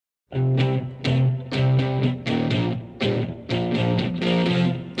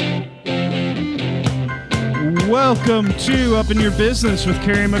Welcome to Up in Your Business with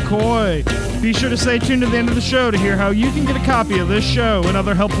Carrie McCoy. Be sure to stay tuned to the end of the show to hear how you can get a copy of this show and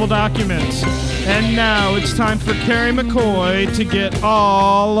other helpful documents. And now it's time for Carrie McCoy to get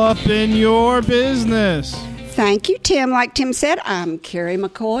all up in your business. Thank you, Tim. Like Tim said, I'm Carrie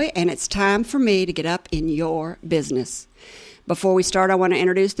McCoy, and it's time for me to get up in your business. Before we start, I want to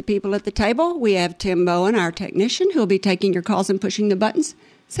introduce the people at the table. We have Tim Bowen, our technician, who will be taking your calls and pushing the buttons.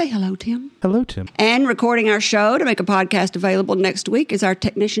 Say hello, Tim. Hello, Tim. And recording our show to make a podcast available next week is our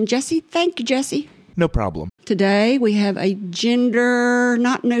technician, Jesse. Thank you, Jesse. No problem. Today, we have a gender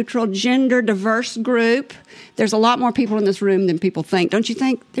diverse group. There's a lot more people in this room than people think. Don't you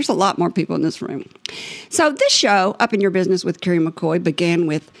think? There's a lot more people in this room. So this show, Up in Your Business with Carrie McCoy, began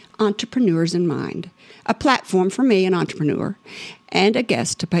with Entrepreneurs in Mind, a platform for me, an entrepreneur, and a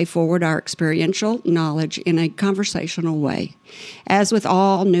guest to pay forward our experiential knowledge in a conversational way. As with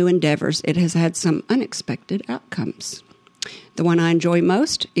all new endeavors, it has had some unexpected outcomes. The one I enjoy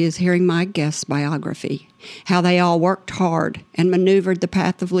most is hearing my guests' biography, how they all worked hard and maneuvered the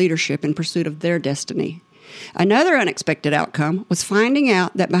path of leadership in pursuit of their destiny. Another unexpected outcome was finding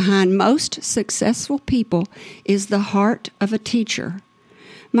out that behind most successful people is the heart of a teacher.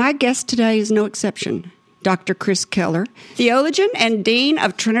 My guest today is no exception. Dr. Chris Keller, theologian and dean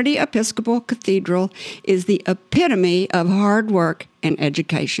of Trinity Episcopal Cathedral, is the epitome of hard work and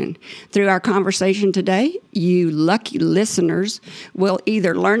education. Through our conversation today, you lucky listeners will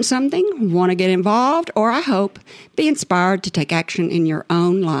either learn something, want to get involved, or I hope, be inspired to take action in your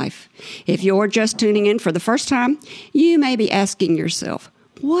own life. If you're just tuning in for the first time, you may be asking yourself,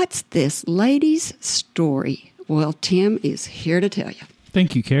 what's this lady's story? Well, Tim is here to tell you.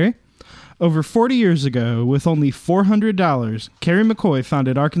 Thank you, Carrie. Over 40 years ago, with only $400, Carrie McCoy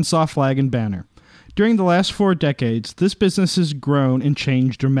founded Arkansas Flag and Banner. During the last 4 decades, this business has grown and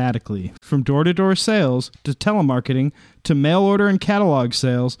changed dramatically, from door-to-door sales to telemarketing to mail order and catalog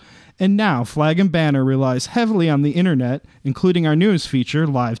sales, and now Flag and Banner relies heavily on the internet, including our newest feature,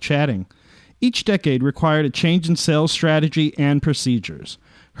 live chatting. Each decade required a change in sales strategy and procedures.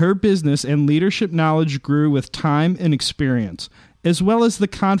 Her business and leadership knowledge grew with time and experience, as well as the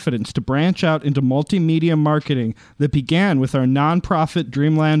confidence to branch out into multimedia marketing that began with our nonprofit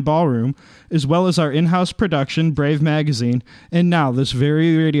Dreamland Ballroom, as well as our in-house production, Brave Magazine, and now this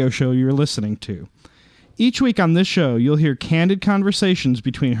very radio show you're listening to. Each week on this show, you'll hear candid conversations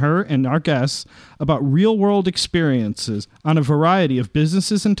between her and our guests about real-world experiences on a variety of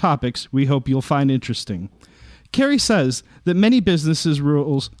businesses and topics we hope you'll find interesting. Carrie says that many businesses'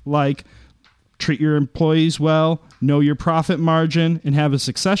 rules like treat your employees well, know your profit margin, and have a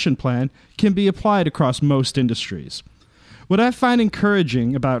succession plan can be applied across most industries. What I find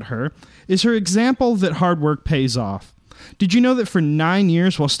encouraging about her is her example that hard work pays off. Did you know that for 9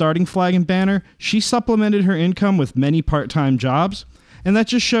 years while starting Flag and Banner, she supplemented her income with many part-time jobs? And that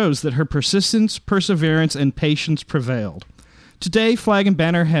just shows that her persistence, perseverance, and patience prevailed. Today, Flag and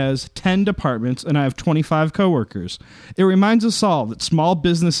Banner has 10 departments, and I have 25 coworkers. It reminds us all that small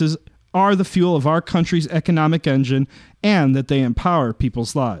businesses are the fuel of our country's economic engine and that they empower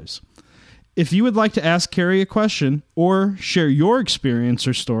people's lives. If you would like to ask Carrie a question or share your experience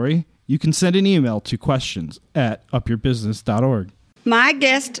or story, you can send an email to questions@upyourbusiness.org. My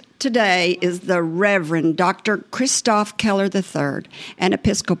guest today is the Reverend Dr. Christoph Keller III, an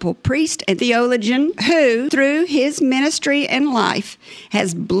Episcopal priest and theologian who, through his ministry and life,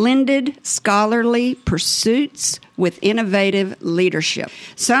 has blended scholarly pursuits with innovative leadership.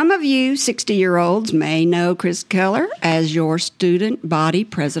 Some of you 60-year-olds may know Chris Keller as your student body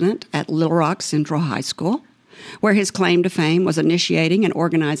president at Little Rock Central High School, where his claim to fame was initiating and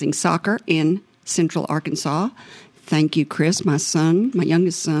organizing soccer in Central Arkansas. Thank you, Chris. My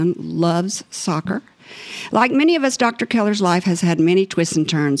youngest son, loves soccer. Like many of us, Dr. Keller's life has had many twists and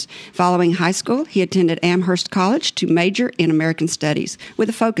turns. Following high school, he attended Amherst College to major in American Studies, with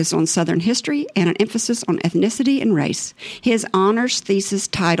a focus on Southern history and an emphasis on ethnicity and race. His honors thesis,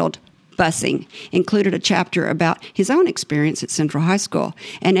 titled Busing, included a chapter about his own experience at Central High School,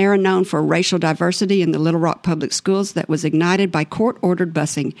 an era known for racial diversity in the Little Rock Public Schools that was ignited by court-ordered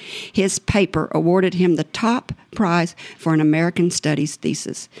busing. His paper awarded him the top prize for an American Studies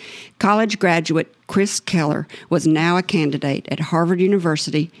thesis. College graduate Chris Keller was now a candidate at Harvard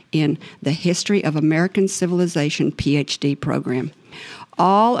University in the History of American Civilization PhD program.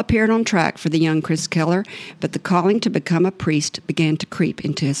 All appeared on track for the young Chris Keller, but the calling to become a priest began to creep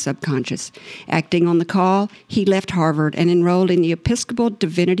into his subconscious. Acting on the call, he left Harvard and enrolled in the Episcopal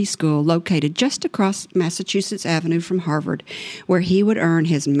Divinity School located just across Massachusetts Avenue from Harvard, where he would earn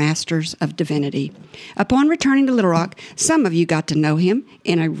his Master's of Divinity. Upon returning to Little Rock, some of you got to know him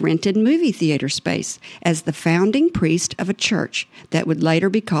in a rented movie theater space as the founding priest of a church that would later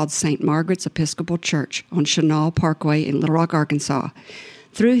be called St. Margaret's Episcopal Church on Chenal Parkway in Little Rock, Arkansas.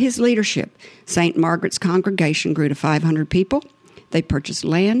 Through his leadership, St. Margaret's congregation grew to 500 people. They purchased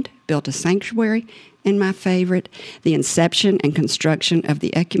land, built a sanctuary, and my favorite, the inception and construction of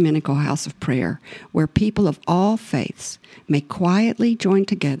the Ecumenical House of Prayer, where people of all faiths may quietly join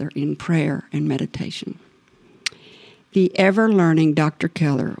together in prayer and meditation. The ever-learning Dr.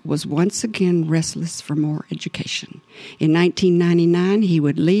 Keller was once again restless for more education. In 1999, he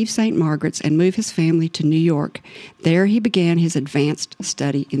would leave St. Margaret's and move his family to New York. There he began his advanced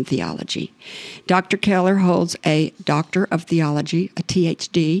study in theology. Dr. Keller holds a Doctor of Theology, a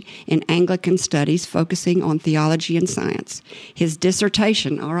THD, in Anglican Studies, focusing on theology and science. His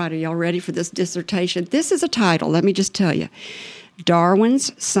dissertation, all right, are y'all ready for this dissertation? This is a title, let me just tell you.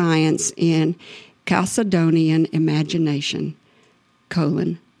 Darwin's Science in Chalcedonian Imagination,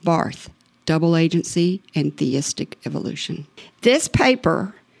 Barth, Double Agency and Theistic Evolution. This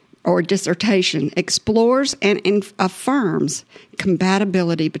paper, or dissertation, explores and affirms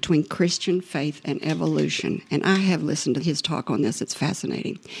compatibility between Christian faith and evolution. And I have listened to his talk on this. It's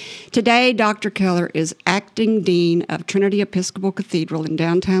fascinating. Today, Dr. Keller is acting dean of Trinity Episcopal Cathedral in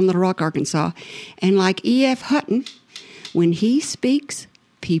downtown Little Rock, Arkansas. And like E.F. Hutton, when he speaks,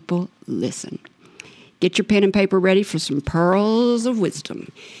 people listen. Get your pen and paper ready for some pearls of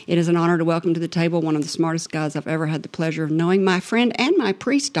wisdom. It is an honor to welcome to the table one of the smartest guys I've ever had the pleasure of knowing, my friend and my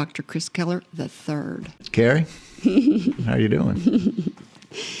priest, Dr. Chris Keller III. Carrie, how are you doing?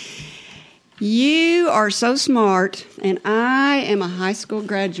 You are so smart, and I am a high school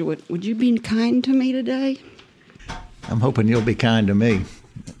graduate. Would you be kind to me today? I'm hoping you'll be kind to me.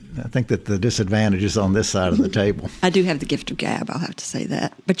 I think that the disadvantage is on this side of the table. I do have the gift of gab, I'll have to say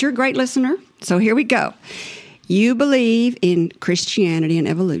that. But you're a great listener, so here we go. You believe in Christianity and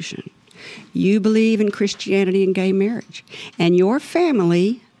evolution. You believe in Christianity and gay marriage. And your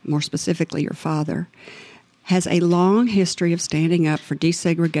family, more specifically your father, has a long history of standing up for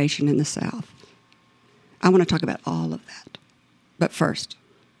desegregation in the South. I want to talk about all of that. But first,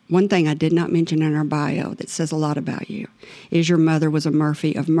 one thing I did not mention in our bio that says a lot about you is your mother was a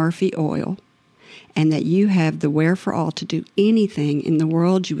Murphy of Murphy Oil, and that you have the wherewithal to do anything in the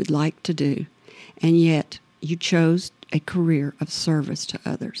world you would like to do, and yet you chose a career of service to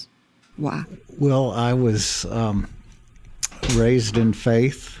others. Why? Well, I was raised in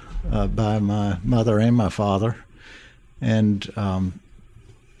faith by my mother and my father, and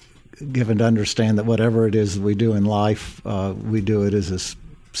given to understand that whatever it is we do in life, we do it as a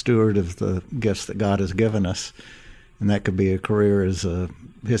steward of the gifts that God has given us. And that could be a career as a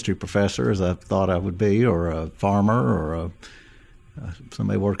history professor, as I thought I would be, or a farmer, or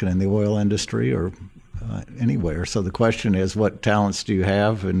somebody working in the oil industry, or anywhere. So the question is, what talents do you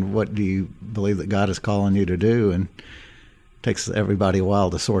have, and what do you believe that God is calling you to do? And it takes everybody a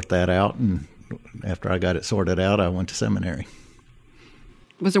while to sort that out. And after I got it sorted out, I went to seminary.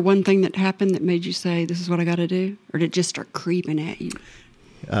 Was there one thing that happened that made you say, this is what I got to do? Or did it just start creeping at you?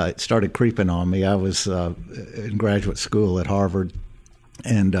 It started creeping on me. I was in graduate school at Harvard,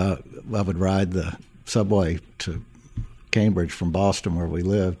 and I would ride the subway to Cambridge from Boston, where we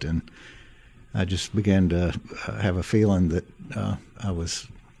lived, and I just began to have a feeling that I was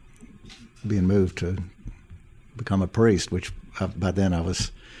being moved to become a priest, which by then I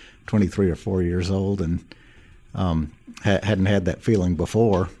was 23 or 4 years old, and hadn't had that feeling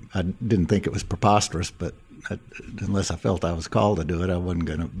before. I didn't think it was preposterous, but unless I felt I was called to do it, I wasn't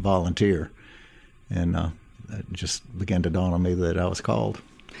going to volunteer. And it just began to dawn on me that I was called.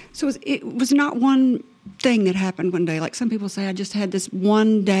 So it was not one thing that happened one day. Like some people say, I just had this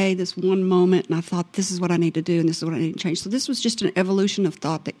one day, this one moment, and I thought, this is what I need to do, and this is what I need to change. So this was just an evolution of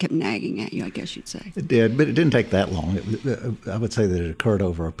thought that kept nagging at you, I guess you'd say. It did, but it didn't take that long. I would say that it occurred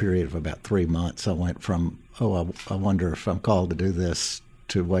over a period of about 3 months. I went from, I wonder if I'm called to do this,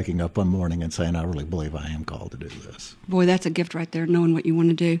 to waking up one morning and saying, I really believe I am called to do this. Boy, that's a gift right there, knowing what you want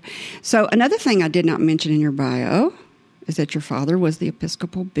to do. So another thing I did not mention in your bio is that your father was the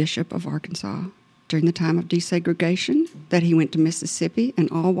Episcopal Bishop of Arkansas during the time of desegregation, that he went to Mississippi, an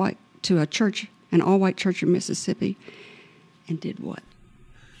all-white church in Mississippi, and did what?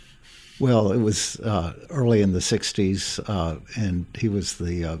 Well, it was early in the 60s, and he was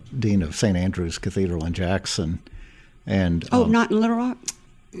the dean of St. Andrew's Cathedral in Jackson. And not in Little Rock?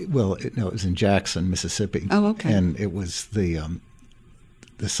 Well, it was in Jackson, Mississippi. Oh, okay. And it was the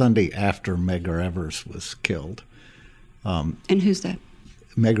Sunday after Medgar Evers was killed. And who's that?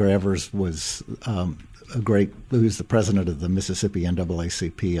 Medgar Evers was who was the president of the Mississippi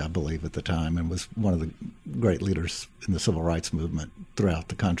NAACP, I believe, at the time, and was one of the great leaders in the civil rights movement throughout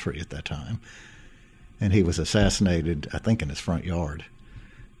the country at that time. And he was assassinated, I think, in his front yard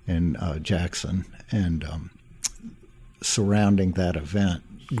in Jackson. And surrounding that event,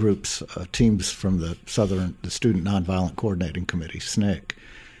 teams from the Student Nonviolent Coordinating Committee, SNCC,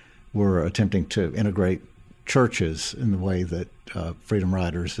 were attempting to integrate churches in the way that Freedom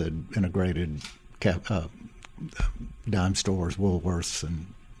Riders had integrated dime stores, Woolworths, and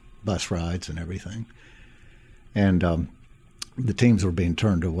bus rides and everything. And the teams were being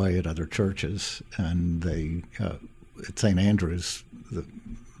turned away at other churches, and they at St. Andrews,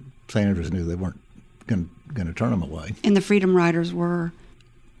 St. Andrews knew they weren't going to turn them away. And the Freedom Riders were?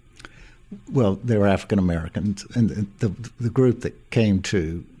 Well, they were African Americans, and the group that came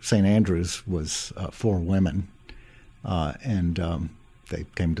to St. Andrews was 4 women, and they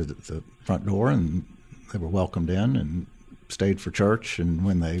came to the front door, and they were welcomed in and stayed for church. And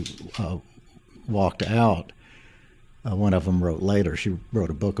when they walked out, one of them wrote later. She wrote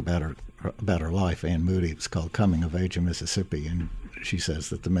a book about her life, Ann Moody. It was called "Coming of Age in Mississippi," and she says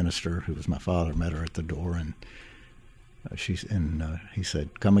that the minister, who was my father, met her at the door, and he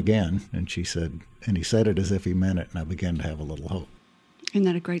said, "Come again," and she said, and he said it as if he meant it, and I began to have a little hope. Isn't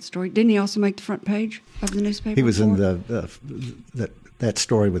that a great story? Didn't he also make the front page of the newspaper? He was in that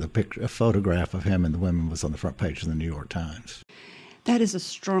story with a photograph of him and the women was on the front page of the New York Times. That is a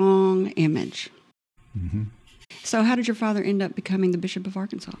strong image. Mm-hmm. So how did your father end up becoming the Bishop of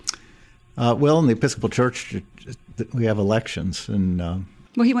Arkansas? Well, in the Episcopal Church, we have elections, and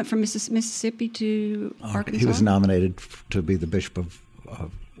well, he went from Mississippi to Arkansas? He was nominated to be the Bishop of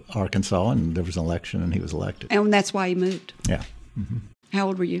Arkansas, and there was an election, and he was elected. And that's why he moved? Yeah. Mm-hmm. How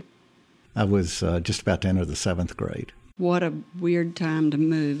old were you? I was just about to enter the 7th grade. What a weird time to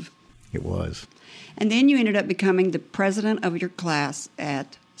move. It was. And then you ended up becoming the president of your class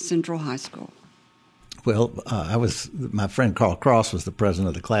at Central High School. Well, my friend Carl Cross was the president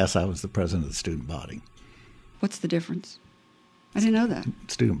of the class. I was the president of the student body. What's the difference? I didn't know that.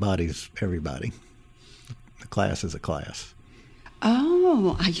 Student body is everybody. The class is a class.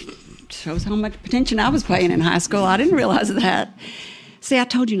 Oh, shows how much attention I was paying in high school. I didn't realize that. See, I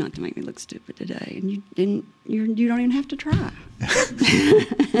told you not to make me look stupid today, and you didn't. You don't even have to try.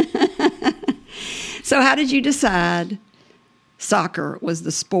 So how did you decide soccer was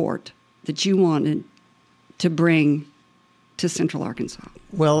the sport that you wanted to bring to Central Arkansas?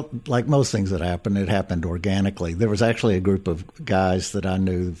 Well, like most things that happened, it happened organically. There was actually a group of guys that I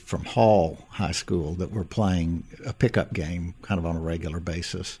knew from Hall High School that were playing a pickup game kind of on a regular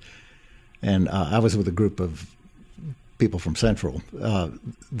basis. And I was with a group of people from Central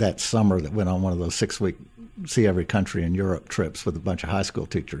that summer that went on one of those 6-week see every country in Europe trips with a bunch of high school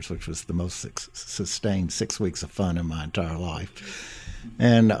teachers, which was the most sustained 6 weeks of fun in my entire life.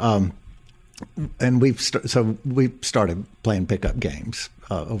 And we started playing pickup games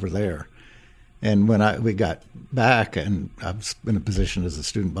over there. And when we got back, and I was in a position as a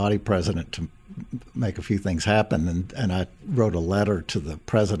student body president to make a few things happen, and I wrote a letter to the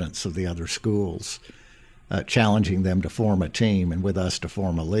presidents of the other schools challenging them to form a team and with us to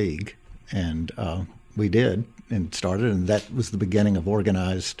form a league. And we did and started, and that was the beginning of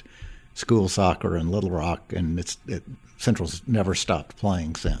organized school soccer in Little Rock, and Central's never stopped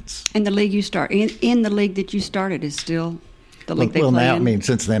playing since. And the league you start in the league that you started is still the league they play in? Well, now, I mean,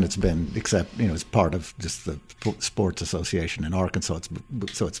 since then it's been, except, it's part of just the sports association in Arkansas,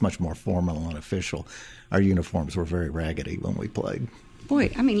 so it's much more formal and official. Our uniforms were very raggedy when we played.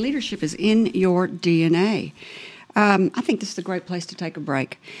 Boy, I mean, leadership is in your DNA. I think this is a great place to take a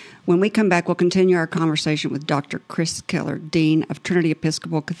break. When we come back, we'll continue our conversation with Dr. Chris Keller, Dean of Trinity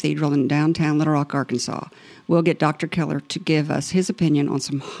Episcopal Cathedral in downtown Little Rock, Arkansas. We'll get Dr. Keller to give us his opinion on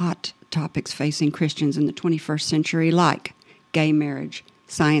some hot topics facing Christians in the 21st century, like gay marriage,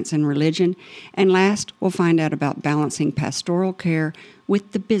 science and religion. And last, we'll find out about balancing pastoral care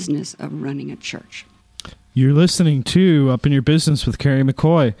with the business of running a church. You're listening to Up in Your Business with Carrie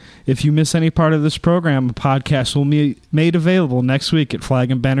McCoy. If you miss any part of this program, a podcast will be made available next week at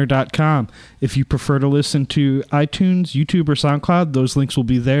flagandbanner.com. If you prefer to listen to iTunes, YouTube, or SoundCloud, those links will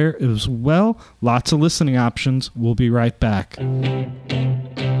be there as well. Lots of listening options. We'll be right back.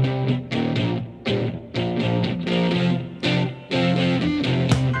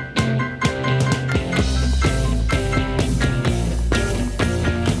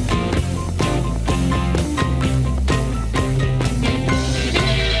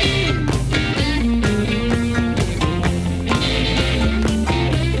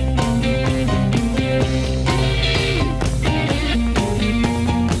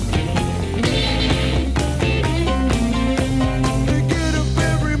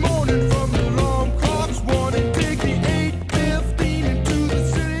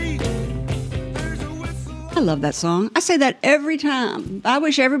 love that song. I say that every time. I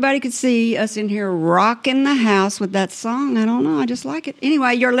wish everybody could see us in here rocking the house with that song. I don't know. I just like it.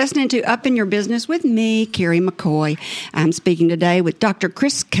 Anyway, you're listening to Up in Your Business with me, Carrie McCoy. I'm speaking today with Dr.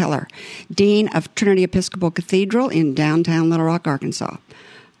 Chris Keller, Dean of Trinity Episcopal Cathedral in downtown Little Rock, Arkansas.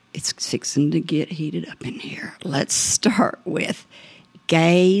 It's fixing to get heated up in here. Let's start with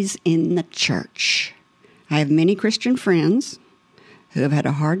gays in the church. I have many Christian friends who have had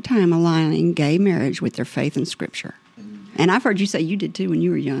a hard time aligning gay marriage with their faith in Scripture. And I've heard you say you did too when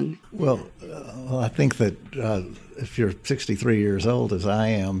you were young. Well, I think that if you're 63 years old, as I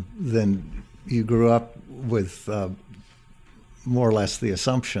am, then you grew up with more or less the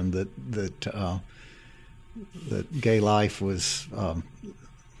assumption that gay life was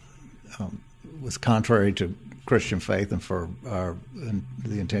contrary to Christian faith and and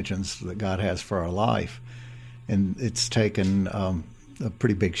the intentions that God has for our life. And it's taken a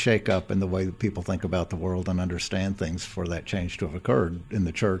pretty big shakeup in the way that people think about the world and understand things for that change to have occurred in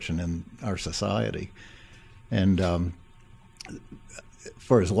the church and in our society. And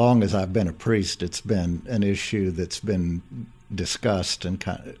for as long as I've been a priest, it's been an issue that's been discussed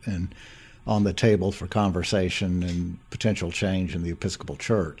and on the table for conversation and potential change in the Episcopal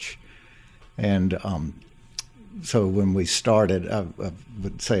Church. And so when we started, I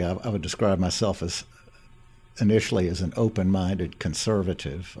would say I would describe myself as initially as an open-minded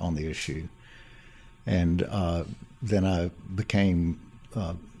conservative on the issue. And then I became,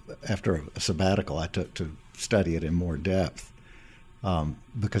 after a sabbatical I took to study it in more depth,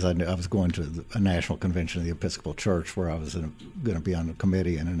 because I knew I was going to a national convention of the Episcopal Church where I was going to be on a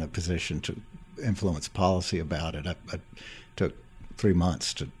committee and in a position to influence policy about it. I took 3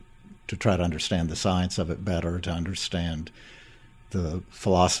 months to try to understand the science of it better, to understand the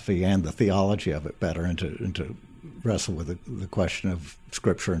philosophy and the theology of it better, and to wrestle with the question of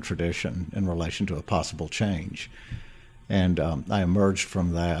Scripture and tradition in relation to a possible change. And I emerged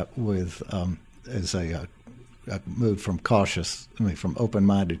from that with I moved from from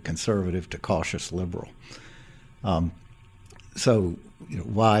open-minded conservative to cautious liberal. So,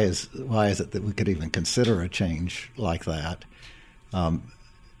 why is it that we could even consider a change like that?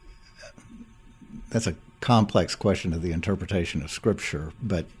 That's a complex question of the interpretation of Scripture,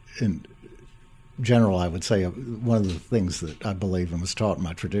 but in general, I would say one of the things that I believe and was taught in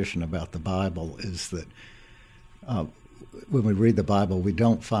my tradition about the Bible is that when we read the Bible, we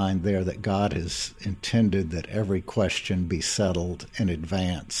don't find there that God has intended that every question be settled in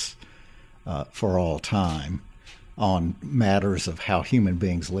advance for all time on matters of how human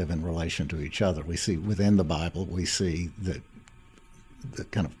beings live in relation to each other. We see within the Bible, we see that the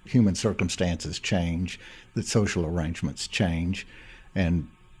kind of human circumstances change, that social arrangements change, and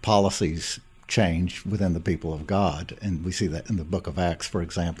policies change within the people of God. And we see that in the book of Acts, for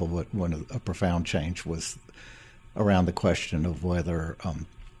example. A profound change was around the question of whether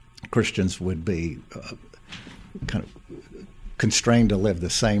Christians would be kind of constrained to live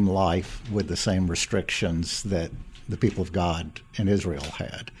the same life with the same restrictions that the people of God in Israel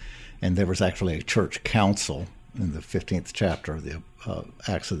had. And there was actually a church council in the 15th chapter of the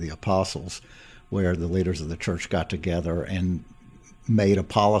Acts of the Apostles, where the leaders of the church got together and made a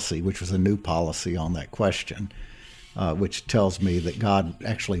policy, which was a new policy on that question, which tells me that God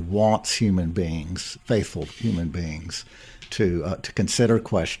actually wants human beings, faithful human beings, to consider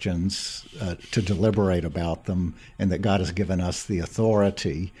questions, to deliberate about them, and that God has given us the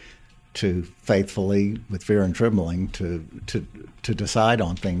authority to faithfully, with fear and trembling, to decide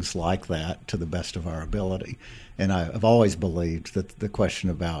on things like that to the best of our ability. And I've always believed that the question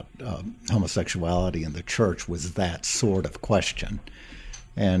about homosexuality in the church was that sort of question.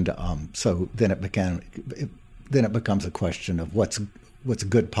 And so then it becomes a question of what's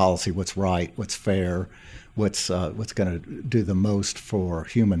good policy, what's right, what's fair, what's going to do the most for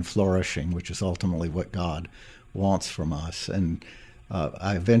human flourishing, which is ultimately what God wants from us. And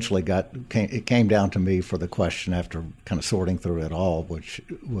I eventually it came down to me for the question, after kind of sorting through it all, which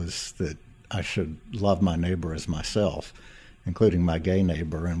was that I should love my neighbor as myself, including my gay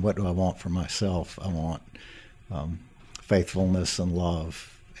neighbor. And what do I want for myself? I want faithfulness and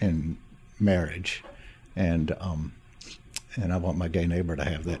love in marriage, and I want my gay neighbor to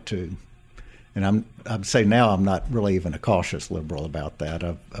have that too. And I'd say now I'm not really even a cautious liberal about that.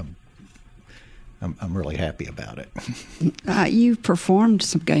 I'm really happy about it. You've performed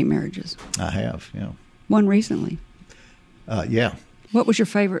some gay marriages. I have, yeah. One recently. Yeah. What was your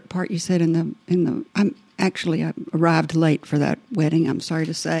favorite part you said in the? I arrived late for that wedding. I'm sorry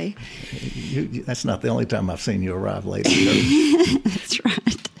to say. That's not the only time I've seen you arrive late. That's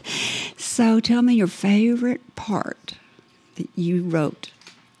right. So tell me your favorite part that you wrote.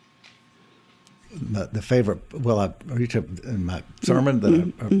 the favorite. Well, I reached up in my sermon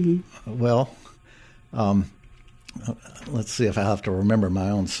that let's see if I have to remember my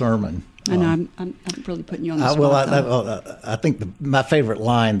own sermon. I know I'm really putting you on the spot. I think my favorite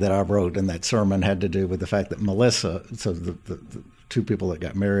line that I wrote in that sermon had to do with the fact that Melissa. So the two people that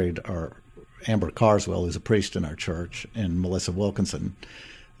got married are Amber Carswell, who's a priest in our church, and Melissa Wilkinson.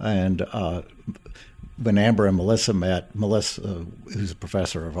 And when Amber and Melissa met, Melissa, who's a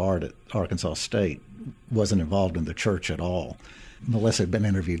professor of art at Arkansas State, wasn't involved in the church at all. Melissa had been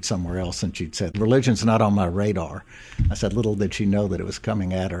interviewed somewhere else, and she'd said, "Religion's not on my radar." I said, little did she know that it was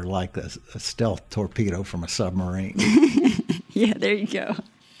coming at her like a stealth torpedo from a submarine. Yeah, there you go.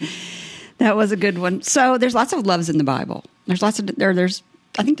 That was a good one. So there's lots of loves in the Bible. There's lots of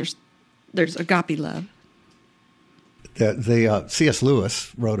I think there's agape love. The C.S.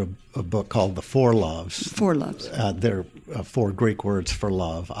 Lewis wrote a book called The Four Loves. Four Loves. They're four Greek words for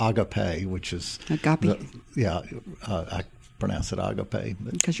love. Agape, which is agape. I pronounce it agape.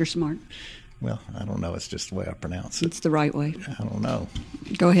 Because you're smart. Well, I don't know. It's just the way I pronounce it. It's the right way. I don't know.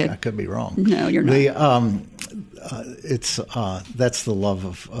 Go ahead. I could be wrong. No, you're not. That's the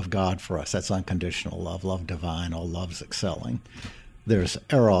love of God for us. That's unconditional love divine, all love's excelling. There's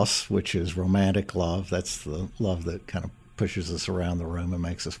eros, which is romantic love. That's the love that kind of pushes us around the room and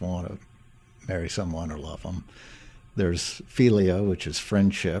makes us want to marry someone or love them. There's philia, which is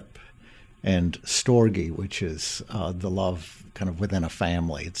friendship, and storge, which is the love kind of within a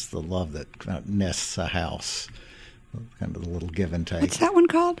family. It's the love that kind of nests a house, kind of the little give and take. What's that one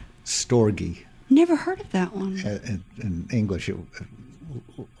called? Storge. Never heard of that one. In English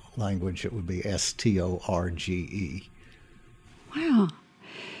language, it would be storge. Wow.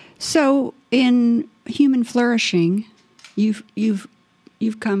 So in human flourishing, you've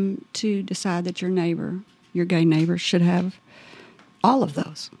come to decide that your gay neighbor, should have all of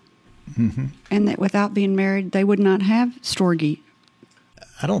those. Mm-hmm. And that without being married, they would not have storge.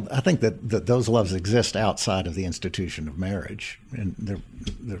 I think that those loves exist outside of the institution of marriage, and there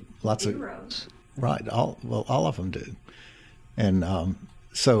are lots of heroes. Right. All of them do, and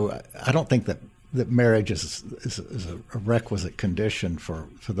so I don't think that marriage is a requisite condition for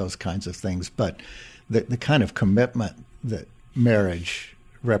those kinds of things, but the kind of commitment that marriage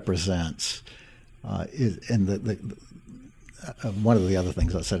represents is, and one of the other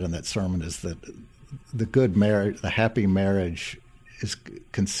things I said in that sermon is that the good marriage, the happy marriage,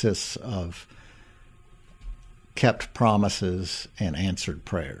 consists of kept promises and answered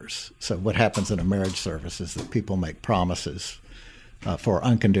prayers. So what happens in a marriage service is that people make promises for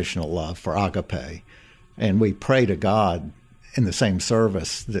unconditional love, for agape, and we pray to God in the same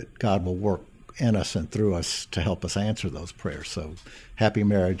service that God will work in us and through us to help us answer those prayers. So happy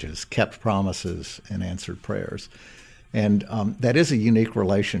marriages, kept promises, and answered prayers. And that is a unique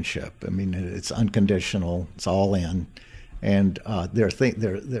relationship. I mean, it's unconditional. It's all in. And there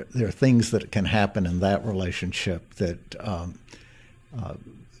are things that can happen in that relationship that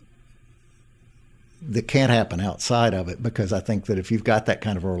can't happen outside of it, because I think that if you've got that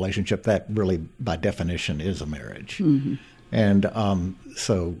kind of a relationship, that really, by definition, is a marriage. Mm-hmm. And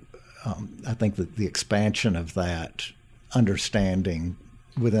so I think that the expansion of that understanding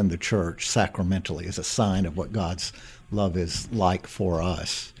within the church sacramentally is a sign of what God's love is like for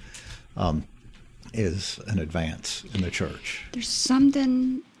us, is an advance in the church. There's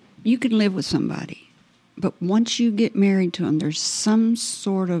something, you can live with somebody, but once you get married to them, there's some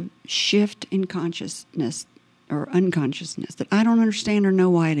sort of shift in consciousness or unconsciousness that I don't understand or know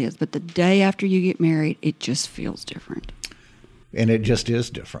why it is, but the day after you get married, it just feels different. And it just is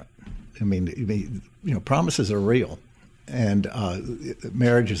different. I mean, promises are real, and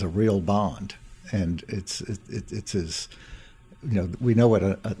marriage is a real bond, and it's as, we know what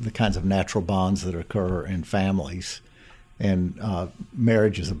the kinds of natural bonds that occur in families, and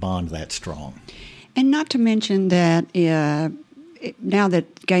marriage is a bond that strong. And not to mention that now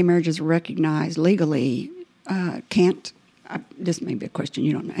that gay marriage is recognized legally, this may be a question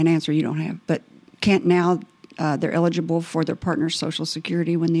you don't know, an answer you don't have, but can't now they're eligible for their partner's Social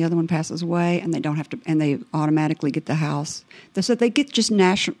Security when the other one passes away, and they don't have to, and they automatically get the house. So they get just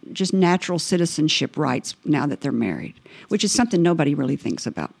natural citizenship rights now that they're married, which is something nobody really thinks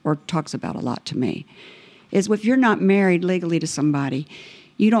about or talks about a lot to me. Is if you're not married legally to somebody,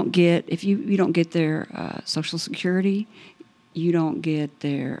 you don't get, if you don't get their Social Security, you don't get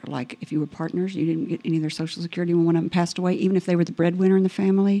their, like if you were partners, you didn't get any of their Social Security when one of them passed away, even if they were the breadwinner in the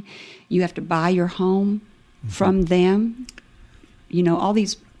family. You have to buy your home from them. All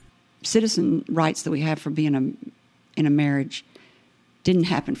these citizen rights that we have for being in a marriage didn't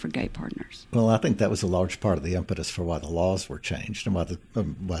happen for gay partners. Well, I think that was a large part of the impetus for why the laws were changed and why the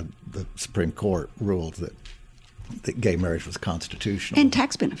Supreme Court ruled that gay marriage was constitutional. And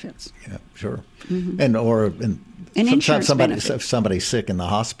tax benefits. Yeah, sure. Mm-hmm. And insurance benefits. If somebody's sick in the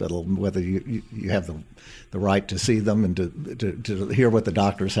hospital, whether you have the right to see them and to hear what the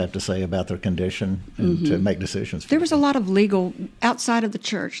doctors have to say about their condition and to make decisions. There was a lot of legal, outside of the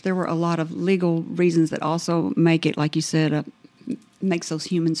church, there were a lot of legal reasons that also make it, like you said, makes those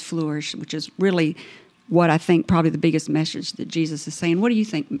humans flourish, which is really what I think probably the biggest message that Jesus is saying. What do you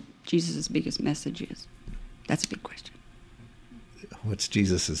think Jesus' biggest message is? That's a big question. What's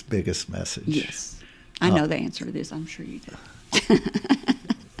Jesus' biggest message? Yes. I know the answer to this. I'm sure you do.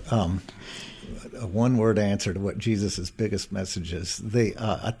 A one-word answer to what Jesus' biggest message is. The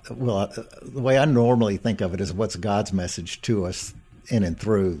way I normally think of it is what's God's message to us in and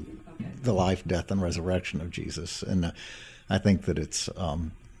through the life, death, and resurrection of Jesus. And I think that it's, I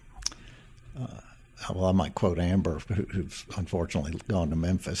might quote Amber, who's unfortunately gone to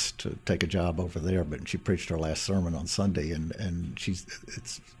Memphis to take a job over there, but she preached her last sermon on Sunday, and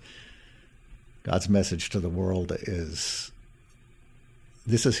it's God's message to the world is,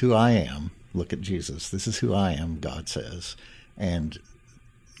 this is who I am. Look at Jesus. This is who I am, God says, and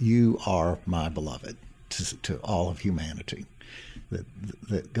you are my beloved to all of humanity.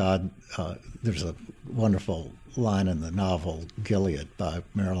 That God, there's a wonderful line in the novel Gilead by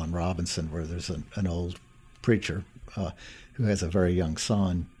Marilyn Robinson where there's an old preacher who has a very young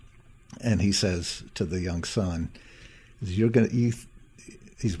son, and he says to the young son,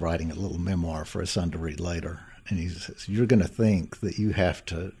 he's writing a little memoir for his son to read later, and he says, you're going to think that you have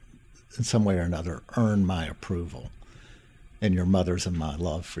to, in some way or another, earn my approval and your mother's and my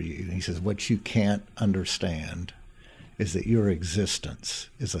love for you. And he says, what you can't understand is that your existence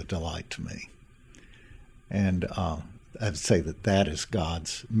is a delight to me. And I'd say that is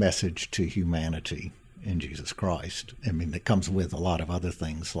God's message to humanity in Jesus Christ. I mean, it comes with a lot of other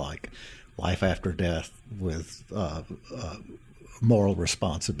things like life after death, with moral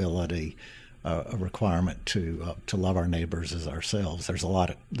responsibility, a requirement to love our neighbors as ourselves. There's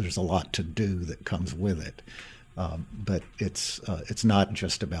a lot to do that comes with it. But it's not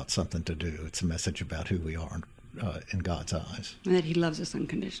just about something to do. It's a message about who we are in God's eyes. And that he loves us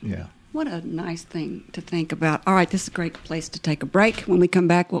unconditionally. Yeah. What a nice thing to think about. All right, this is a great place to take a break. When we come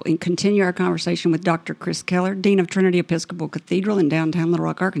back, we'll continue our conversation with Dr. Chris Keller, Dean of Trinity Episcopal Cathedral in downtown Little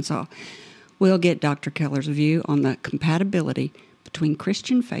Rock, Arkansas. We'll get Dr. Keller's view on the compatibility between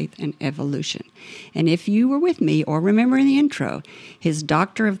Christian faith and evolution. And if you were with me or remember in the intro, his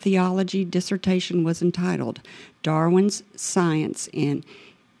Doctor of Theology dissertation was entitled Darwin's Science in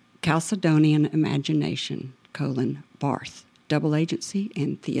Chalcedonian Imagination, Barth, Double Agency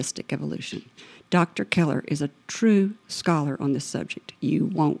and Theistic Evolution. Dr. Keller is a true scholar on this subject. You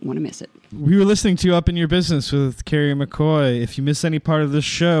won't want to miss it. We were listening to Up in Your Business with Carrie McCoy. If you miss any part of this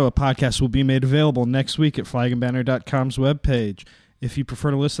show, a podcast will be made available next week at flagandbanner.com's webpage. If you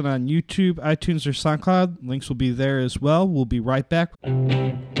prefer to listen on YouTube, iTunes, or SoundCloud, links will be there as well. We'll be right back.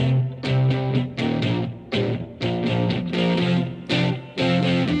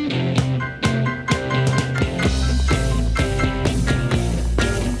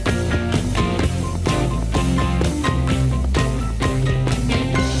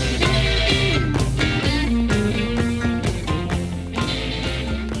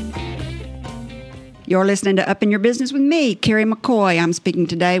 You're listening to Up in Your Business with me, Carrie McCoy. I'm speaking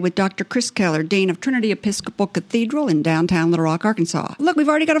today with Dr. Chris Keller, Dean of Trinity Episcopal Cathedral in downtown Little Rock, Arkansas. Look, we've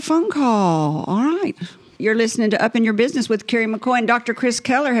already got a phone call. All right. You're listening to Up in Your Business with Carrie McCoy and Dr. Chris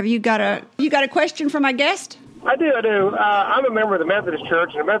Keller. Have you got a question for my guest? I do. I'm a member of the Methodist Church,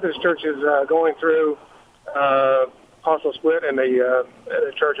 and the Methodist Church is going through possible split in the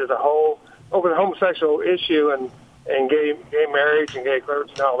church as a whole over the homosexual issue and gay marriage and gay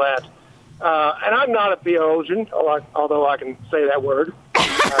clergy and all that. And I'm not a theologian, although I can say that word.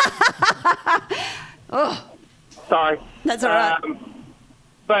 Oh, sorry. That's all right.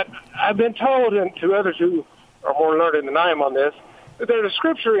 But I've been told, and to others who are more learned than I am on this, that there's a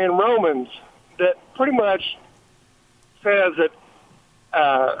scripture in Romans that pretty much says that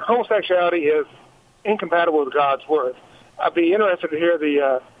homosexuality is incompatible with God's word. I'd be interested to hear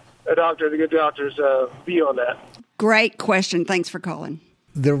the good doctor's view on that. Great question. Thanks for calling.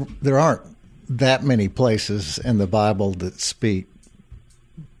 There aren't that many places in the Bible that speak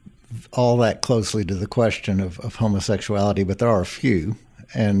all that closely to the question of homosexuality, but there are a few,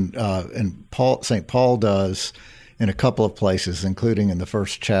 and St. Paul does in a couple of places, including in the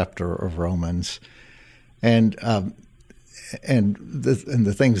first chapter of Romans, and the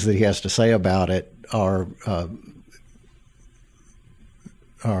things that he has to say about it are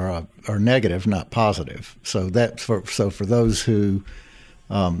are negative, not positive. So for those who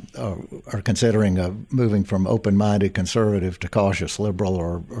are considering moving from open-minded conservative to cautious liberal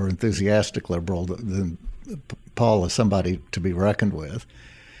or enthusiastic liberal, then Paul is somebody to be reckoned with.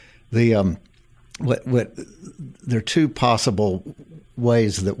 There are two possible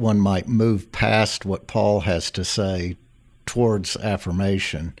ways that one might move past what Paul has to say towards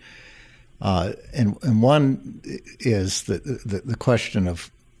affirmation. And one is the question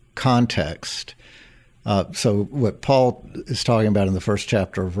of context. So what Paul is talking about in the first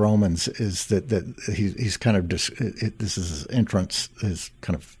chapter of Romans is that he's kind of this is his entrance, his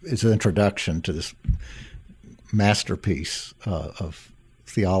introduction to this masterpiece of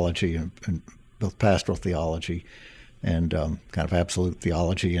theology and both pastoral theology and kind of absolute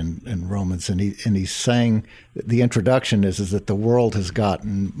theology in Romans, and he's saying the introduction is that the world has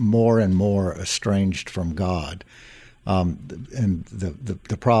gotten more and more estranged from God, and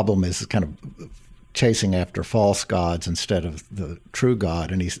the problem is kind of chasing after false gods instead of the true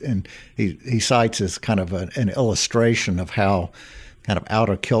God, and he cites as kind of an illustration of how kind of out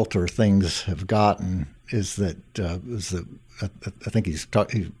of kilter things have gotten. Is that I think he's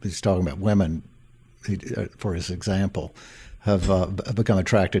talking about women. For his example, have become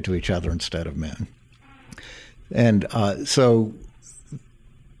attracted to each other instead of men. And so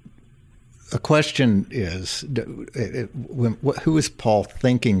a question is, who is Paul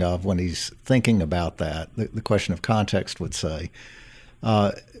thinking of when he's thinking about that? The question of context would say,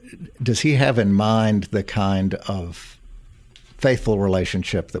 does he have in mind the kind of faithful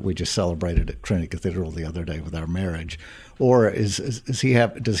relationship that we just celebrated at Trinity Cathedral the other day with our marriage? Or does he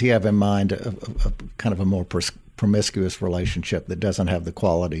have in mind a kind of a more promiscuous relationship that doesn't have the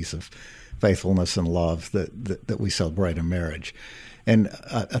qualities of faithfulness and love that we celebrate in marriage? And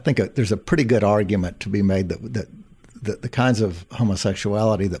I think there's a pretty good argument to be made that the kinds of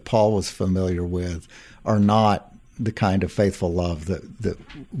homosexuality that Paul was familiar with are not the kind of faithful love that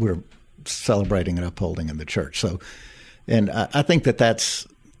we're celebrating and upholding in the church. So, and I think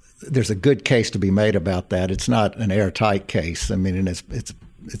there's a good case to be made about that. It's not an airtight case. I mean, and it's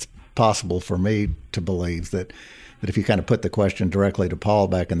possible for me to believe that if you kind of put the question directly to Paul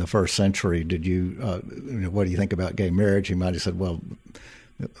back in the first century, what do you think about gay marriage? He might have said, well,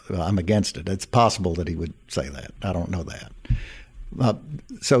 I'm against it. It's possible that he would say that. I don't know that.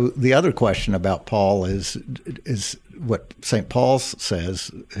 So the other question about Paul is what St. Paul says,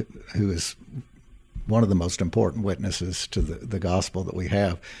 who is one of the most important witnesses to the gospel that we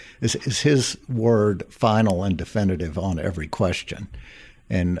have, is his word final and definitive on every question.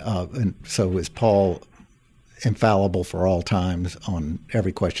 And so is Paul infallible for all times on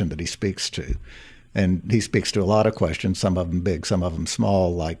every question that he speaks to. And he speaks to a lot of questions, some of them big, some of them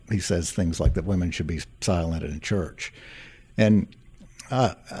small, like he says things like that women should be silent in church. And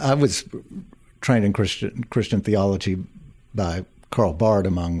I was trained in Christian theology by Karl Barth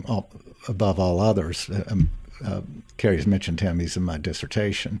above all others. Carrie's mentioned him. He's in my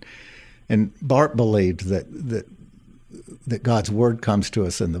dissertation. And Barth believed that God's word comes to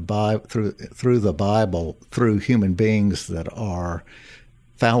us in the Bible through the Bible through human beings that are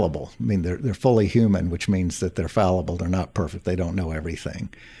fallible. I mean, they're fully human, which means that they're fallible. They're not perfect. They don't know everything.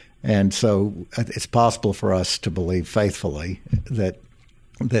 And so it's possible for us to believe faithfully that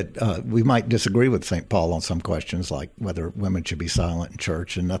we might disagree with St. Paul on some questions, like whether women should be silent in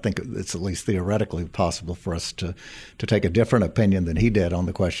church. And I think it's at least theoretically possible for us to take a different opinion than he did on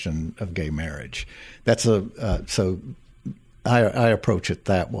the question of gay marriage. So I approach it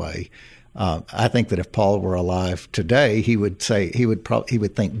that way. I think that if Paul were alive today, he would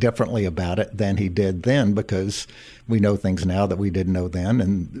think differently about it than he did then, because we know things now that we didn't know then,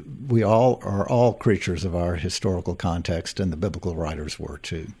 and we are all creatures of our historical context, and the biblical writers were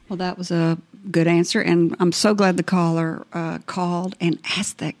too. Well, that was a good answer, and I'm so glad the caller called and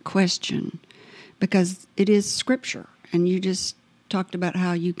asked that question, because it is Scripture, and you just talked about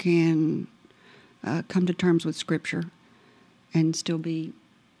how you can come to terms with Scripture and still be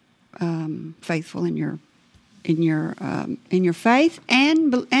faithful in your faith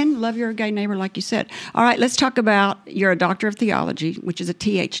and love your gay neighbor, like you said. All right, let's talk about you're a doctor of theology, which is a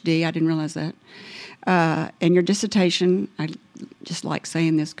THD. I didn't realize that. And your dissertation, I just like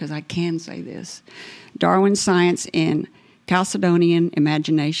saying this because I can say this: Darwin's Science in Chalcedonian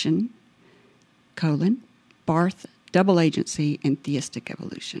Imagination: Barth, Double Agency, and Theistic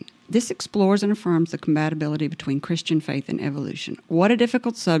Evolution. This explores and affirms the compatibility between Christian faith and evolution. What a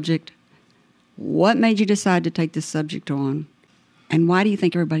difficult subject. What made you decide to take this subject on? And why do you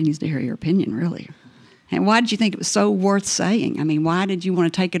think everybody needs to hear your opinion, really? And why did you think it was so worth saying? I mean, why did you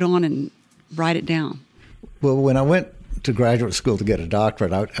want to take it on and write it down? Well, when I went to graduate school to get a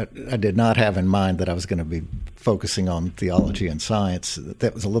doctorate, I did not have in mind that I was going to be focusing on theology and science.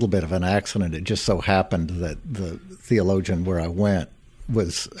 That was a little bit of an accident. It just so happened that the theologian where I went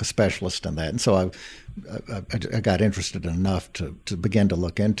was a specialist in that. And so I got interested enough to begin to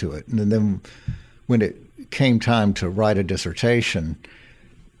look into it. And then when it came time to write a dissertation,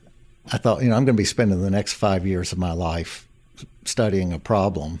 I thought, I'm going to be spending the next 5 years of my life studying a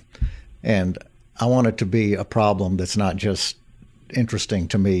problem. And I want it to be a problem that's not just interesting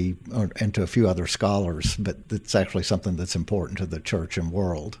to me and to a few other scholars, but it's actually something that's important to the church and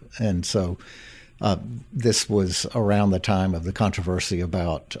world. And so this was around the time of the controversy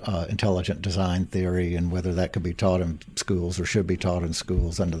about intelligent design theory and whether that could be taught in schools or should be taught in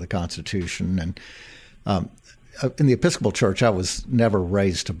schools under the Constitution. And in the Episcopal Church, I was never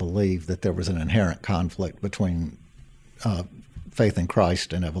raised to believe that there was an inherent conflict between faith in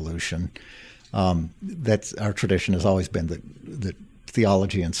Christ and evolution. That's our tradition has always been that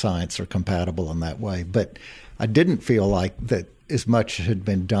theology and science are compatible in that way. But I didn't feel like that as much had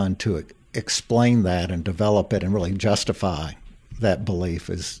been done to explain that and develop it and really justify that belief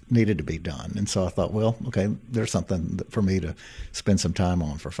as needed to be done. And so I thought, well, okay, there's something for me to spend some time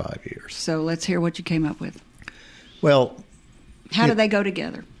on for 5 years. So let's hear what you came up with. Well, how do they go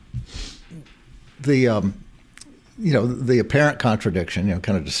together? The apparent contradiction,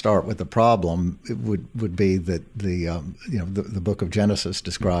 kind of to start with the problem, would be that the book of Genesis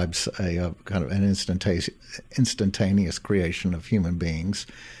describes a kind of an instantaneous creation of human beings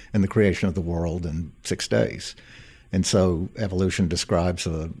and the creation of the world in 6 days. And so evolution describes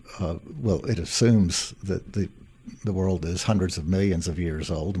it assumes that the world is hundreds of millions of years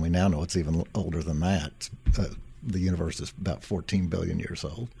old, and we now know it's even older than that. The universe is about 14 billion years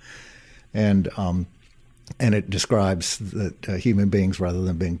old. And it describes that human beings, rather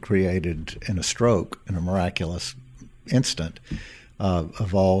than being created in a stroke, in a miraculous instant,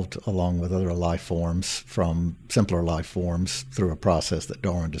 evolved along with other life forms from simpler life forms through a process that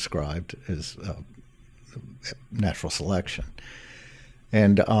Darwin described as natural selection.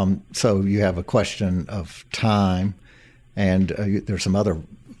 And so you have a question of time, and there's some other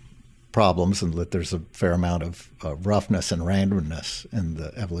problems, and that there's a fair amount of roughness and randomness in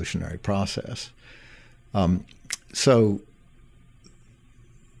the evolutionary process. So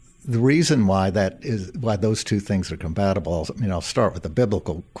the reason why those two things are compatible, I'll start with the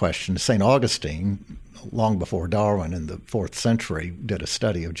biblical question. St. Augustine, long before Darwin in the 4th century, did a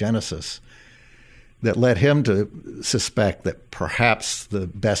study of Genesis that led him to suspect that perhaps the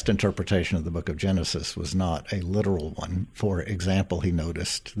best interpretation of the book of Genesis was not a literal one. For example, he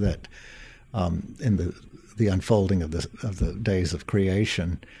noticed that in the unfolding of the days of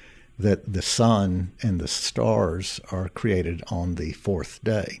creation, that the sun and the stars are created on the 4th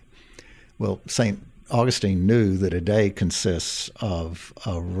day. Well, St. Augustine knew that a day consists of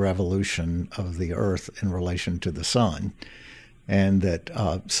a revolution of the earth in relation to the sun, and that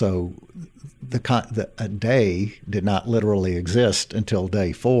so a day did not literally exist until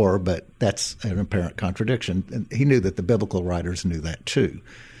day 4, but that's an apparent contradiction. And he knew that the biblical writers knew that too.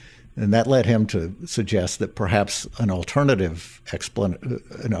 And that led him to suggest that perhaps an alternative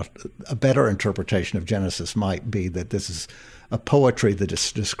a better interpretation of Genesis might be that this is a poetry that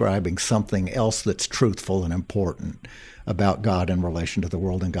is describing something else that's truthful and important about God in relation to the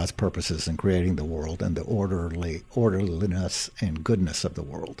world and God's purposes in creating the world and the orderliness and goodness of the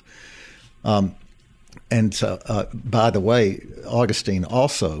world. And so, by the way, Augustine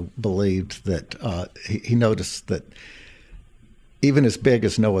also believed that he noticed that even as big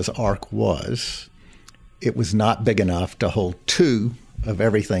as Noah's Ark was, it was not big enough to hold 2 of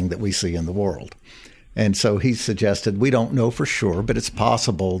everything that we see in the world. And so he suggested, we don't know for sure, but it's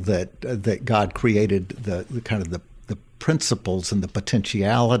possible that God created the kind of the principles and the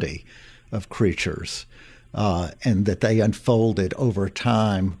potentiality of creatures, and that they unfolded over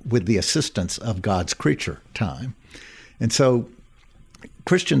time with the assistance of God's creature time. And so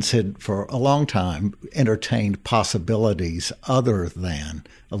Christians had, for a long time, entertained possibilities other than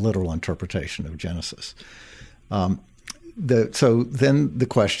a literal interpretation of Genesis. So then the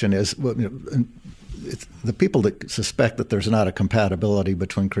question is, the people that suspect that there's not a compatibility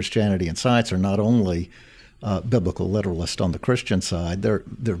between Christianity and science are not only biblical literalists on the Christian side.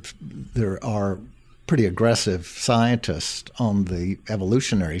 There are pretty aggressive scientists on the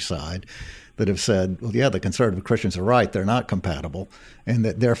evolutionary side that have said, well, yeah, the conservative Christians are right, they're not compatible, and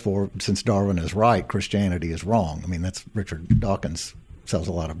that therefore, since Darwin is right, Christianity is wrong. I mean, that's Richard Dawkins sells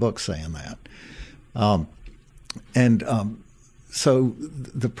a lot of books saying that. So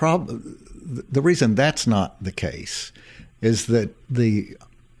the reason that's not the case is that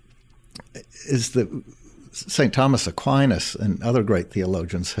St. Thomas Aquinas and other great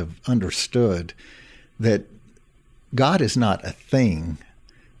theologians have understood that God is not a thing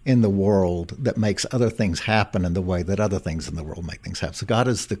in the world that makes other things happen in the way that other things in the world make things happen. So God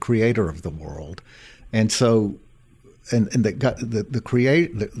is the creator of the world. And so the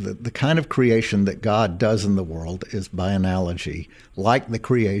kind of creation that God does in the world is, by analogy, like the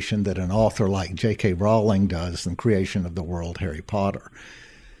creation that an author like J.K. Rowling does in the creation of the world, Harry Potter.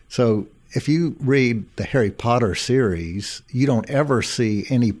 So if you read the Harry Potter series, you don't ever see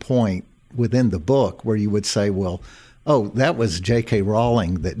any point within the book where you would say, well, oh, that was J.K.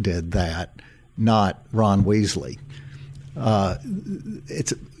 Rowling that did that, not Ron Weasley.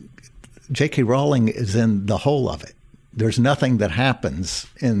 J.K. Rowling is in the whole of it. There's nothing that happens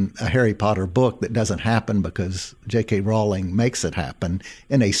in a Harry Potter book that doesn't happen because J.K. Rowling makes it happen,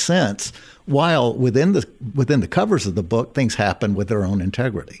 in a sense, while within the covers of the book, things happen with their own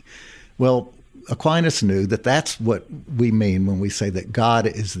integrity. Well, Aquinas knew that that's what we mean when we say that God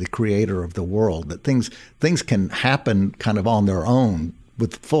is the creator of the world, that things can happen kind of on their own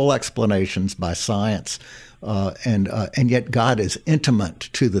with full explanations by science, and yet God is intimate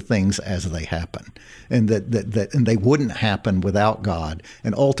to the things as they happen, and that they wouldn't happen without God,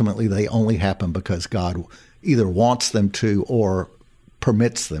 and ultimately they only happen because God either wants them to or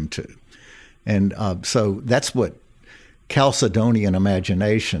permits them to, and so that's what Chalcedonian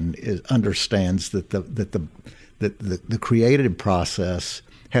imagination understands, that the creative process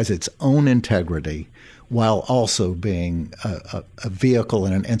has its own integrity while also being a vehicle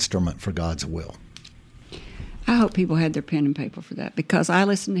and an instrument for God's will. I hope people had their pen and paper for that, because I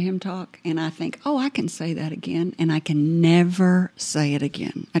listen to him talk and I think, oh, I can say that again, and I can never say it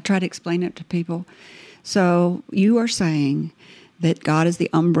again. I try to explain it to people. So you are saying that God is the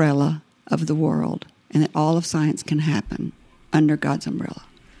umbrella of the world, and that all of science can happen under God's umbrella.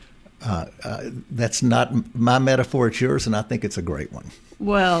 That's not my metaphor, it's yours, and I think it's a great one.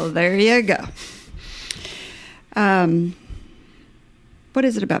 Well, there you go. What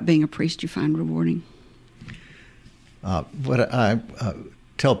is it about being a priest you find rewarding? What I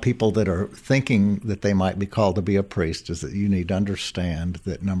tell people that are thinking that they might be called to be a priest is that you need to understand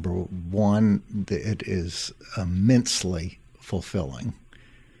that, number one, it is immensely fulfilling.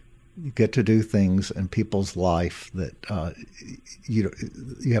 You get to do things in people's life that you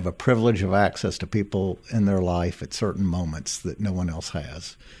have a privilege of access to people in their life at certain moments that no one else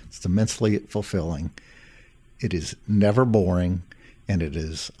has. It's immensely fulfilling. It is never boring, and it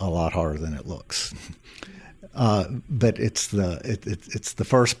is a lot harder than it looks. But it's the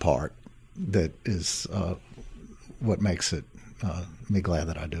first part that is what makes it me glad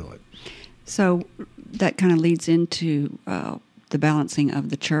that I do it. So that kind of leads into the balancing of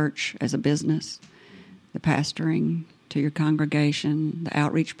the church as a business, the pastoring to your congregation, the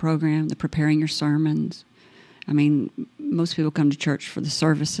outreach program, the preparing your sermons. I mean, most people come to church for the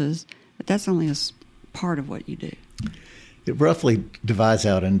services, but that's only a part of what you do. It roughly divides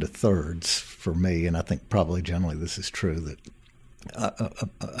out into thirds for me, and I think probably generally this is true, that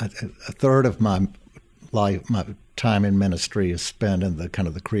a third of my life, my time in ministry, is spent in the kind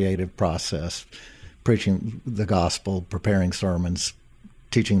of the creative process, preaching the gospel, preparing sermons,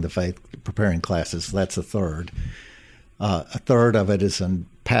 teaching the faith, preparing classes. That's a third. A third of it is in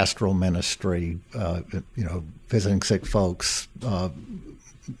pastoral ministry, visiting sick folks,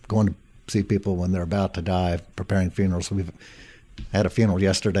 going to see people when they're about to die, preparing funerals. We've had a funeral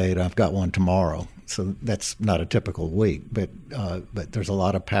yesterday, and I've got one tomorrow. So that's not a typical week, but there's a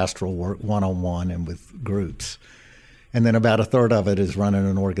lot of pastoral work, one-on-one and with groups. And then about a third of it is running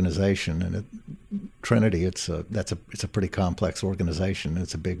an organization. And at Trinity, it's a pretty complex organization.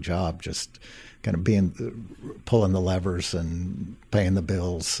 It's a big job, just kind of pulling the levers and paying the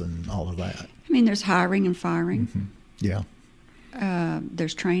bills and all of that. I mean, there's hiring and firing. Mm-hmm. Yeah.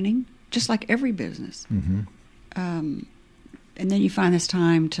 There's training, just like every business. Mm-hmm. And then you find this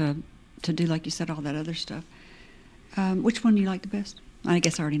time to do, like you said, all that other stuff. Which one do you like the best? I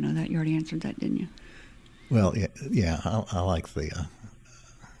guess I already know that. You already answered that, didn't you? Well, yeah. I like the.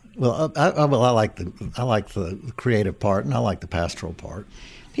 I like the creative part, and I like the pastoral part.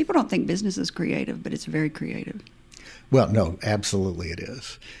 People don't think business is creative, but it's very creative. Well, no, absolutely it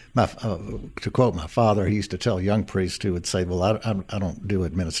is. To quote my father, he used to tell young priests who would say, "Well, I don't do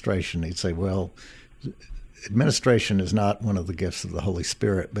administration." He'd say, "Well, administration is not one of the gifts of the Holy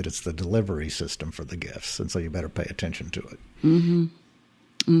Spirit, but it's the delivery system for the gifts, and so you better pay attention to it." Mm-hmm.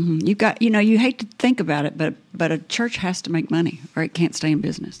 Mm-hmm. You've got, you hate to think about it, but a church has to make money, or it can't stay in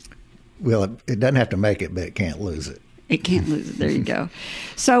business. Well, it doesn't have to make it, but it can't lose it. It can't lose it. There you go.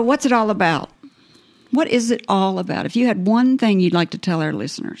 So what's it all about? What is it all about? If you had one thing you'd like to tell our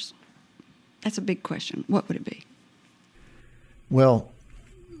listeners. That's a big question. What would it be? Well,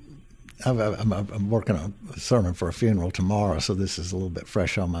 I'm working on a sermon for a funeral tomorrow, so this is a little bit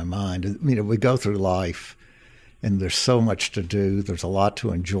fresh on my mind. You know, we go through life, and there's so much to do. There's a lot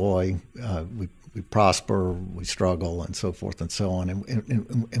to enjoy. We prosper, we struggle, and so forth and so on.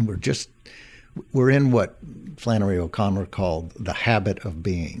 And we're in what Flannery O'Connor called the habit of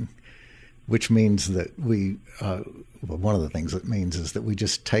being, which means that one of the things it means is that we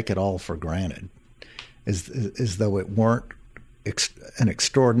just take it all for granted, as though it weren't an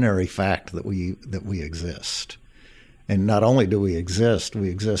extraordinary fact that we exist. And not only do we exist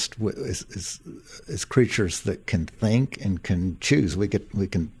as creatures that can think and can choose. We get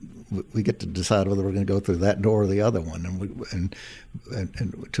to decide whether we're going to go through that door or the other one, and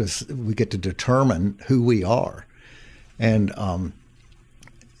we get to determine who we are, and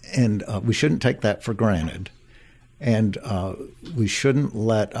we shouldn't take that for granted, and we shouldn't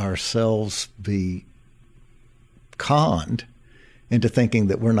let ourselves be conned into thinking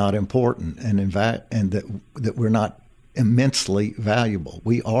that we're not important and that we're not immensely valuable.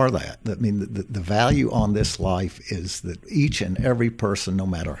 We are that. I mean, the value on this life is that each and every person, no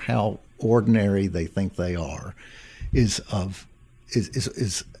matter how ordinary they think they are, is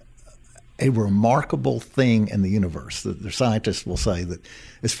a remarkable thing in the universe. The scientists will say that,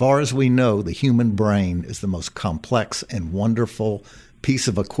 as far as we know, the human brain is the most complex and wonderful piece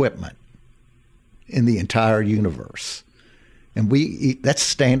of equipment in the entire universe. And that's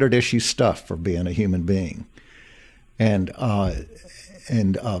standard issue stuff for being a human being. And we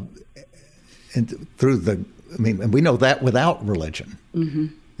know that without religion. Mm-hmm.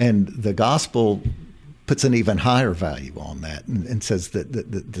 And the gospel puts an even higher value on that, and says that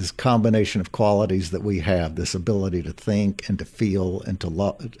this combination of qualities that we have, this ability to think and to feel and to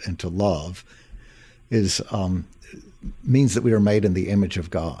love, is means that we are made in the image of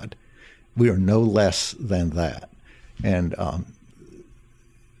God. We are no less than that. And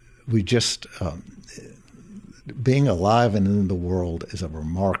being alive and in the world is a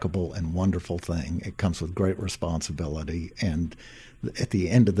remarkable and wonderful thing. It comes with great responsibility, and at the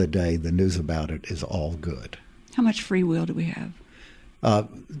end of the day, the news about it is all good. How much free will do we have?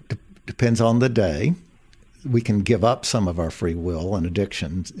 Depends on the day. We can give up some of our free will, and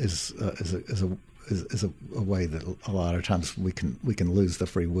addiction is a way that a lot of times we can lose the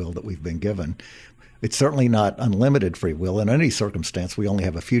free will that we've been given. It's certainly not unlimited free will. In any circumstance, we only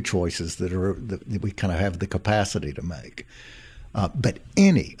have a few choices that we kind of have the capacity to make. But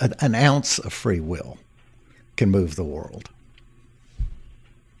an ounce of free will can move the world.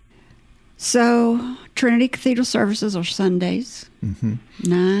 So Trinity Cathedral services are Sundays, 7,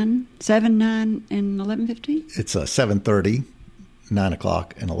 9, and 11:15? It's 7:30, 9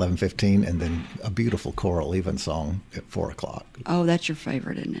 o'clock, and 11:15, and then a beautiful choral evensong at 4 o'clock. Oh, that's your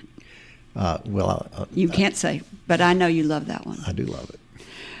favorite, isn't it? You can't say, but I know you love that one. I do love it.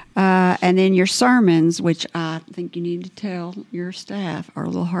 And then your sermons, which I think you need to tell your staff, are a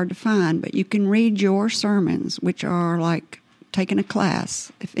little hard to find, but you can read your sermons, which are like taking a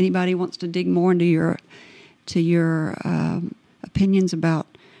class. If anybody wants to dig more into your opinions about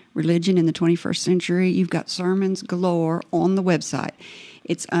religion in the 21st century, you've got sermons galore on the website.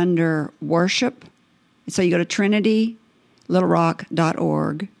 It's under worship. So you go to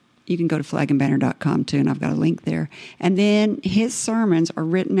trinityllittlerock.org. You can go to flagandbanner.com too, and I've got a link there. And then his sermons are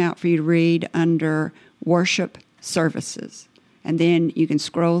written out for you to read under worship services. And then you can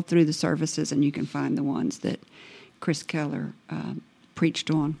scroll through the services and you can find the ones that Chris Keller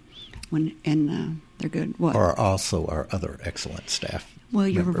preached on. They're good. What? Or also our other excellent staff. Well,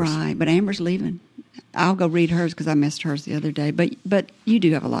 you're members. Right, but Amber's leaving. I'll go read hers because I missed hers the other day. But you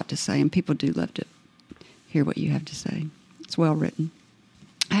do have a lot to say, and people do love to hear what you have to say. It's well written.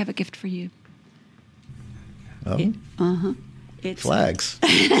 I have a gift for you. Oh. It's flags.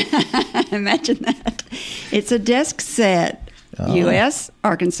 Imagine that. It's a desk set. U.S.,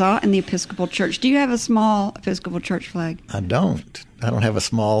 Arkansas, and the Episcopal Church. Do you have a small Episcopal Church flag? I don't. I don't have a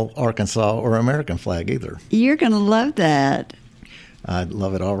small Arkansas or American flag either. You're going to love that. I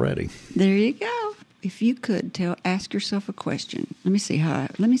love it already. There you go. If you could ask yourself a question. Let me see how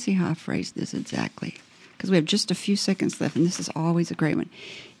I phrase this exactly, because we have just a few seconds left, and this is always a great one.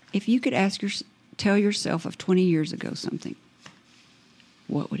 If you could tell yourself of 20 years ago something,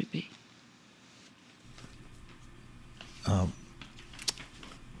 what would it be?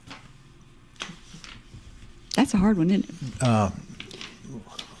 That's a hard one, isn't it?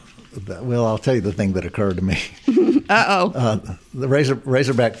 Well, I'll tell you the thing that occurred to me. Uh-oh. The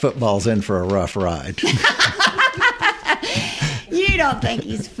Razorback football's in for a rough ride. You don't think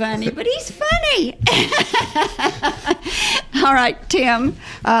he's funny, but he's funny. All right, Tim,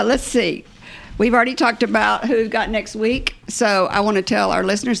 let's see. We've already talked about who we've got next week, so I want to tell our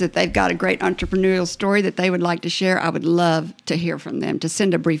listeners that they've got a great entrepreneurial story that they would like to share. I would love to hear from them, to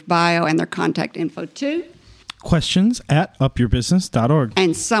send a brief bio and their contact info to questions@upyourbusiness.org.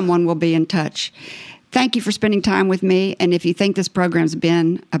 and someone will be in touch. Thank you for spending time with me, and if you think this program's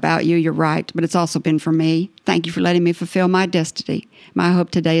been about you, you're right, but it's also been for me. Thank you for letting me fulfill my destiny. My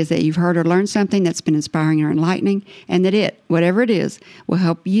hope today is that you've heard or learned something that's been inspiring or enlightening, and that it, whatever it is, will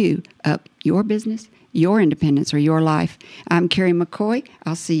help you up your business, your independence, or your life. I'm Carrie McCoy.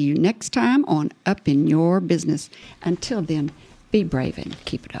 I'll see you next time on Up in Your Business. Until then, be brave and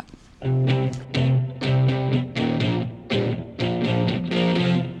keep it up.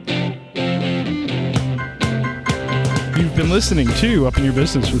 You've been listening to Up in Your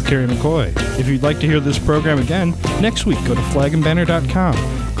Business with Carrie McCoy. If you'd like to hear this program again, next week go to flagandbanner.com.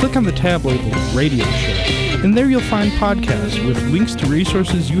 Click on the tab labeled Radio Show, and there you'll find podcasts with links to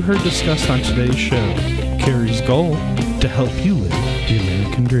resources you heard discussed on today's show. Carrie's goal, to help you live the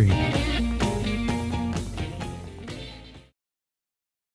American dream.